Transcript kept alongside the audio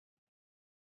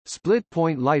Split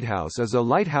Point Lighthouse is a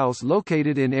lighthouse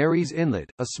located in Aireys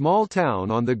Inlet, a small town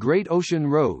on the Great Ocean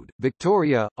Road,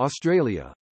 Victoria,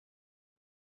 Australia.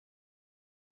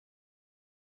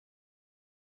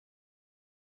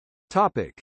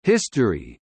 Topic: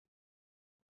 History.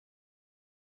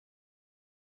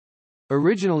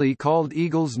 Originally called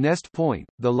Eagle's Nest Point,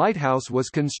 the lighthouse was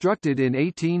constructed in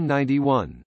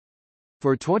 1891.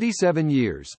 For 27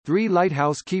 years, 3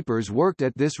 lighthouse keepers worked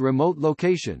at this remote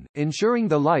location, ensuring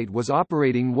the light was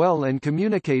operating well and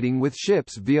communicating with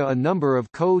ships via a number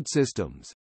of code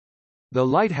systems. The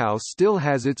lighthouse still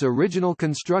has its original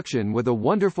construction with a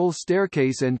wonderful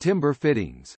staircase and timber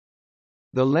fittings.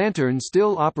 The lantern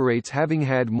still operates, having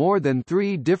had more than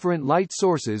 3 different light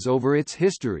sources over its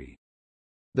history.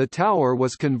 The tower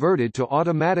was converted to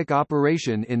automatic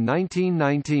operation in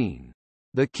 1919.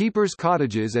 The keepers'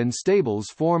 cottages and stables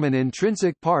form an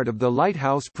intrinsic part of the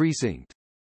lighthouse precinct.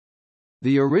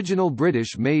 The original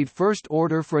British-made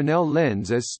first-order Fresnel lens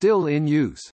is still in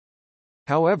use.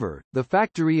 However, the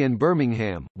factory in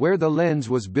Birmingham, where the lens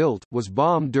was built, was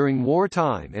bombed during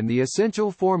wartime and the essential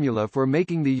formula for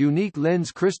making the unique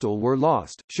lens crystal were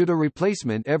lost, should a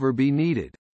replacement ever be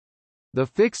needed. The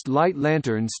fixed light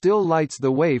lantern still lights the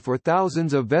way for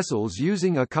thousands of vessels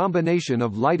using a combination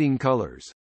of lighting colors.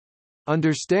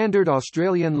 Under standard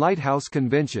Australian lighthouse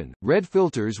convention, red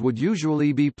filters would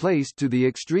usually be placed to the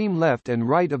extreme left and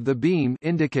right of the beam,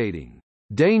 indicating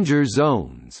danger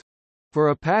zones for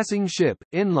a passing ship,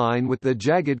 in line with the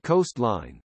jagged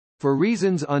coastline. For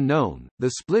reasons unknown,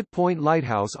 the Split Point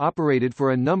Lighthouse operated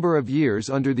for a number of years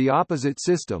under the opposite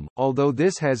system, although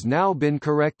this has now been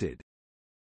corrected.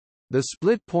 The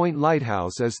Split Point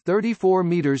Lighthouse is 34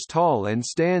 meters tall and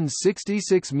stands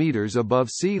 66 meters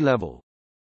above sea level.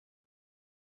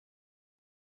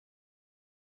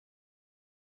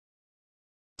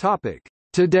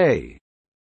 Today.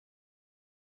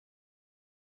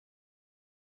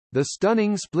 The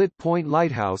stunning Split Point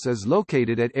Lighthouse is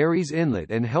located at Aireys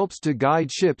Inlet and helps to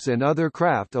guide ships and other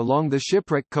craft along the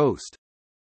shipwreck coast.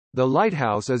 The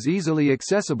lighthouse is easily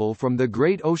accessible from the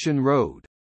Great Ocean Road.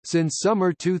 Since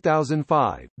summer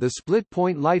 2005, the Split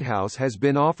Point Lighthouse has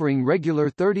been offering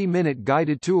regular 30-minute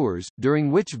guided tours,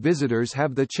 during which visitors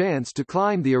have the chance to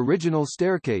climb the original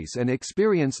staircase and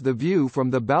experience the view from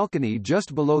the balcony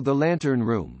just below the lantern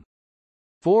room.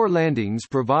 4 landings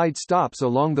provide stops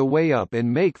along the way up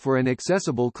and make for an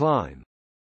accessible climb.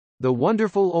 The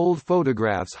wonderful old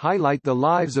photographs highlight the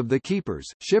lives of the keepers,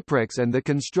 shipwrecks and the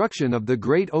construction of the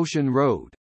Great Ocean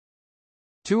Road.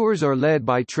 Tours are led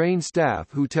by trained staff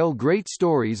who tell great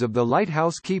stories of the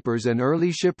lighthouse keepers and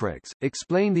early shipwrecks,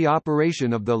 explain the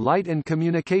operation of the light and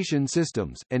communication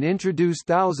systems, and introduce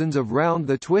thousands of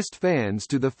round-the-twist fans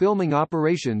to the filming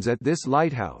operations at this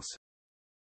lighthouse.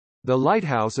 The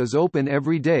lighthouse is open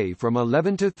every day from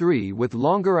 11 to 3 with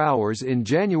longer hours in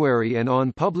January and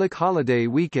on public holiday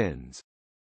weekends.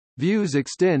 Views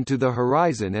extend to the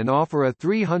horizon and offer a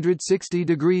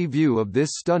 360-degree view of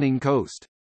this stunning coast.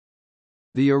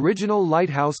 The original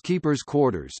lighthouse keepers'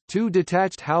 quarters, 2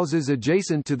 detached houses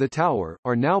adjacent to the tower,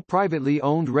 are now privately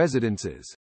owned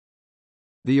residences.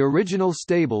 The original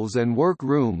stables and work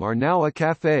room are now a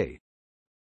cafe.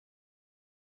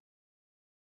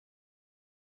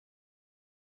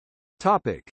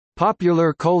 Topic: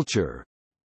 Popular culture.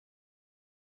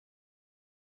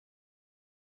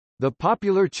 The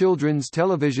popular children's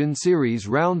television series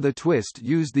Round the Twist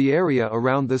used the area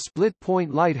around the Split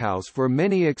Point Lighthouse for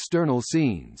many external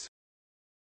scenes.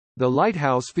 The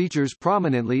lighthouse features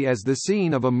prominently as the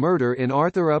scene of a murder in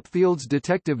Arthur Upfield's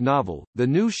detective novel, The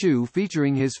New Shoe,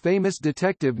 featuring his famous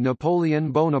detective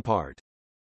Napoleon Bonaparte.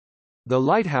 The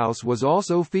lighthouse was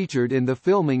also featured in the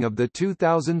filming of the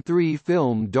 2003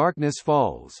 film Darkness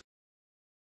Falls.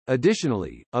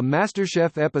 Additionally, a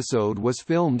MasterChef episode was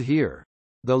filmed here.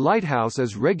 The lighthouse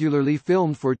is regularly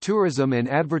filmed for tourism and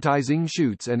advertising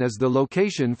shoots and is the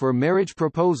location for marriage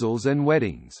proposals and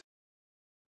weddings.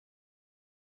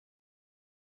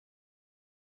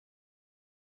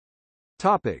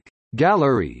 Topic: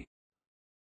 Gallery.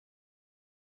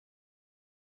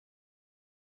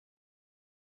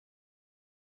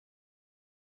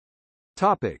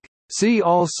 Topic: See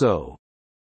also.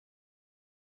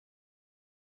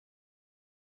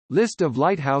 List of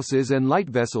lighthouses and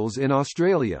lightvessels in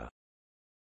Australia.